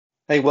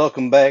Hey,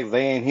 welcome back,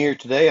 Van here.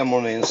 Today I'm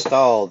going to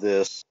install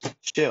this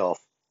shelf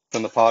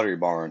from the Pottery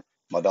Barn.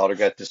 My daughter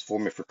got this for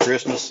me for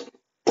Christmas.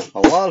 A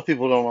lot of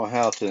people don't know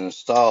how to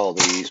install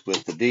these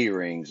with the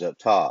D-rings up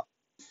top,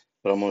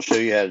 but I'm going to show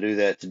you how to do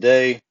that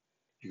today.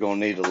 You're going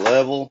to need a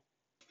level,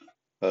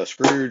 a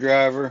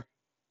screwdriver,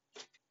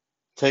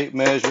 tape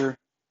measure,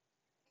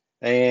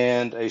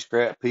 and a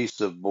scrap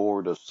piece of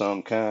board of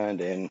some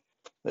kind. And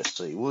let's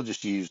see, we'll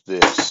just use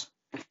this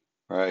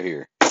right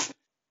here.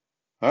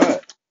 All right,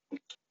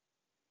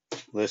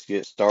 let's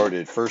get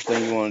started. First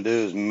thing you want to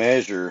do is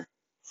measure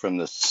from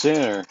the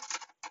center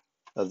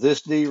of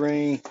this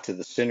D-ring to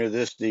the center of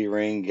this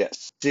D-ring. You got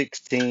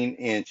 16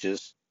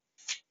 inches.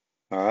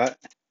 All right.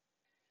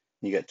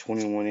 You got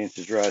 21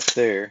 inches right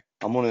there.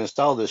 I'm going to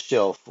install this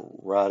shelf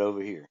right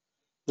over here.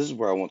 This is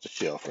where I want the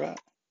shelf, right?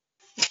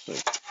 Let's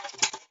see.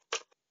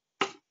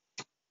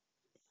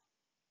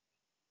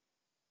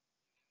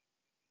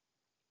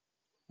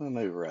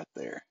 Maybe right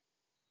there.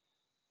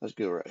 Let's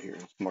go right here.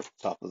 Let's mark the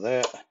top of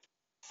that.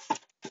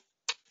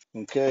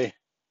 Okay.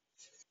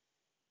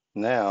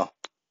 Now,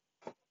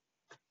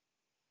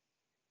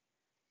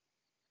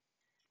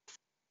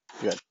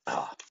 we got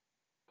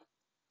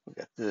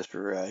this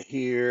right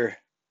here.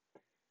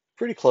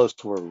 Pretty close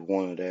to where we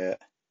want it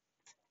at.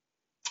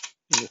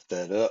 Lift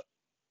that up.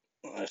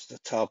 That's the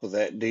top of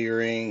that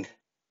D-ring.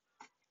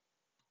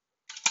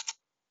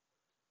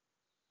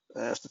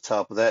 That's the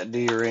top of that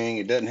D-ring.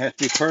 It doesn't have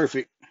to be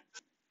perfect.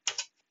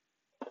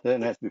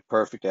 Doesn't have to be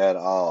perfect at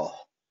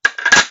all.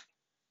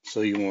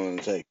 So you want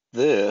to take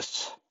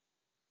this,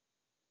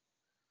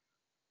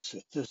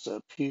 set this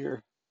up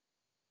here,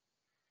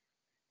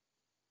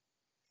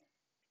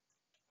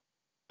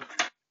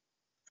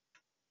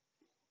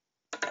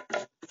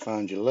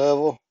 find your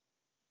level.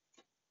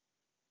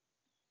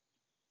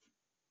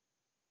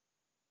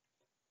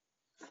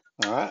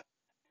 All right.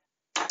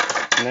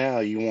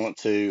 Now you want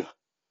to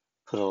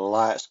put a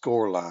light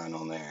score line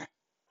on there.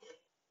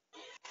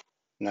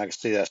 And I can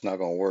see that's not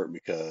going to work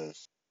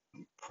because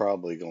I'm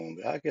probably going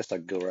to, I guess I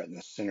could go right in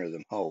the center of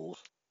them holes.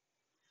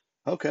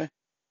 Okay.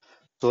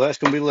 So that's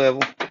going to be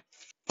level.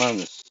 Find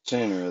the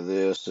center of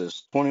this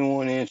is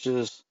 21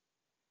 inches.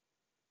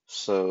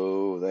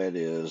 So that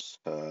is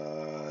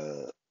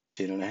 10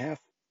 and a half,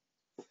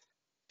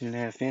 10 and a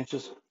half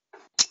inches.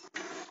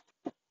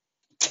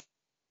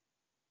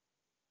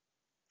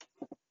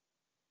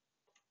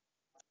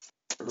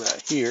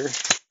 Right here.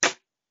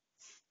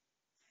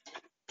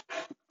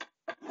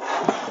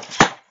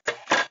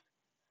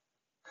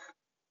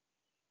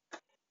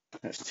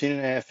 That's 10 and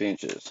a half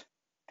inches.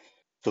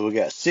 So we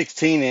got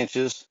 16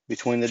 inches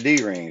between the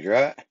D rings,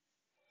 right?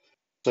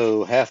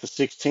 So half of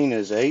 16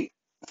 is 8.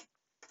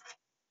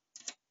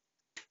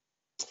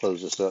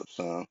 Close this up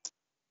some.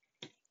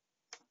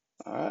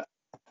 All right.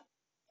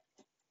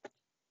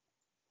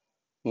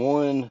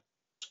 One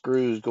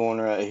screw is going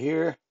right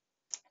here.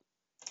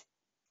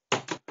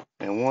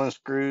 And one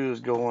screw is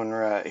going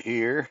right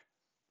here.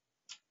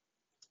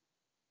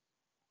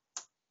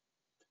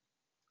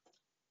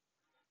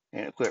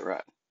 And it quit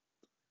right.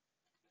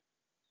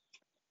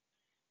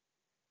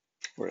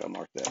 Where did I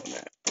mark that one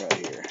at?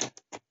 Right here.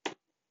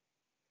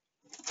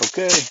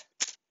 Okay.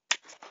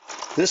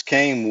 This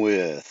came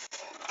with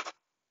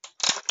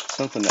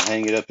something to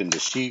hang it up into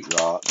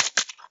sheetrock.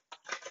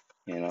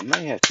 And I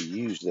may have to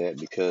use that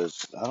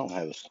because I don't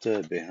have a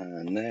stud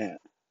behind that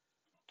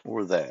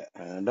or that.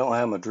 And I don't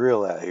have my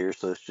drill out here,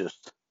 so let's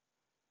just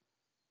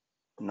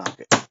knock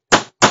it.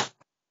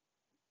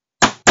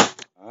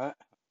 All right.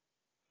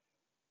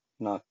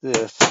 Knock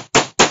this.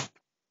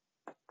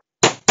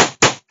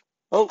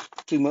 Oh,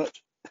 too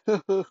much.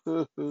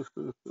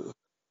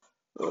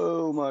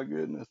 Oh my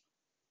goodness.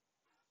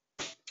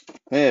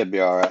 That'd be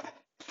all right.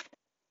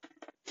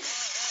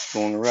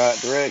 Going the right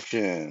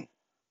direction.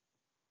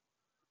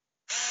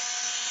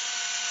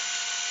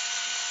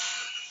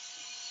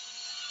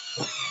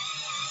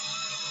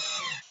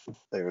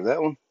 There's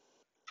that one.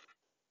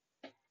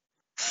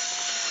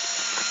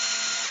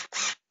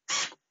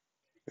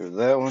 There's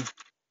that one.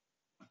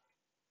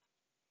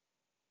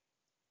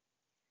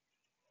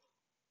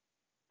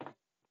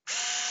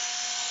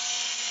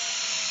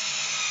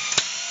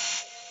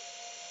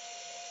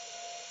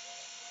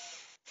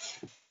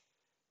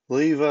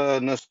 Leave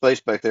enough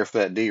space back there for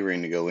that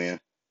D-ring to go in.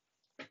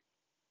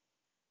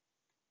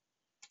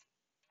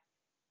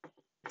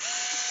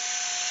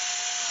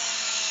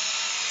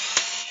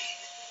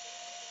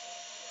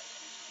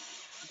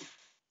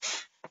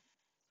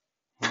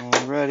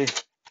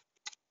 Alrighty.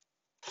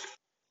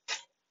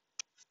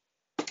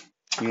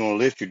 You want to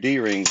lift your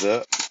D-rings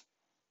up.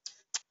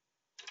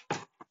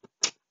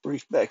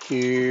 Reach back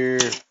here.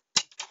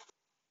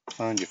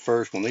 Find your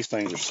first one. These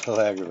things are so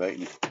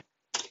aggravating.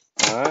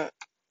 Alright.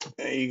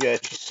 There you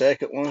got your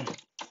second one.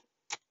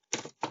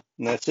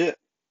 And that's it.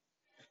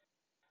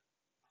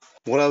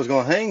 What I was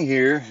going to hang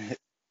here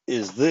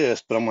is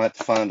this, but I'm going to have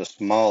to find a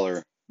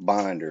smaller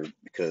binder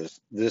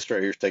because this right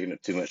here is taking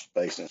up too much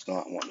space and it's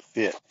not wanting to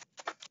fit.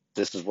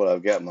 This is what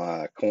I've got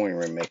my coin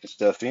ring making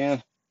stuff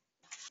in.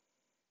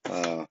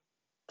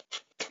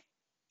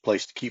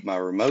 place to keep my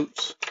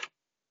remotes.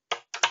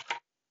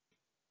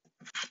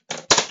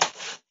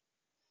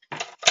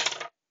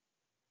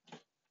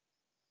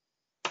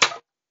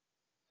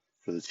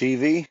 For the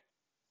TV,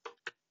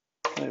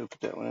 maybe put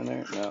that one in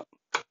there. No,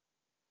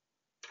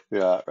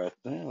 yeah, right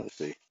there. Let's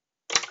see.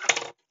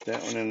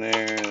 That one in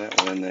there, that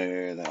one in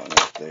there, that one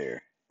up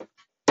there.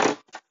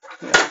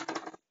 Yeah,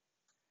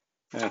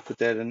 and put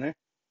that in there.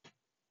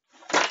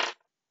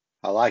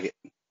 I like it.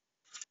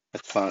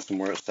 Have to find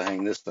somewhere else to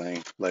hang this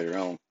thing later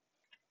on.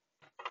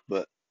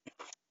 But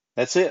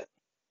that's it.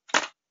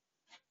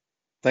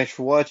 Thanks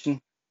for watching.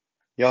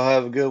 Y'all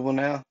have a good one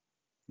now.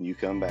 You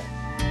come back.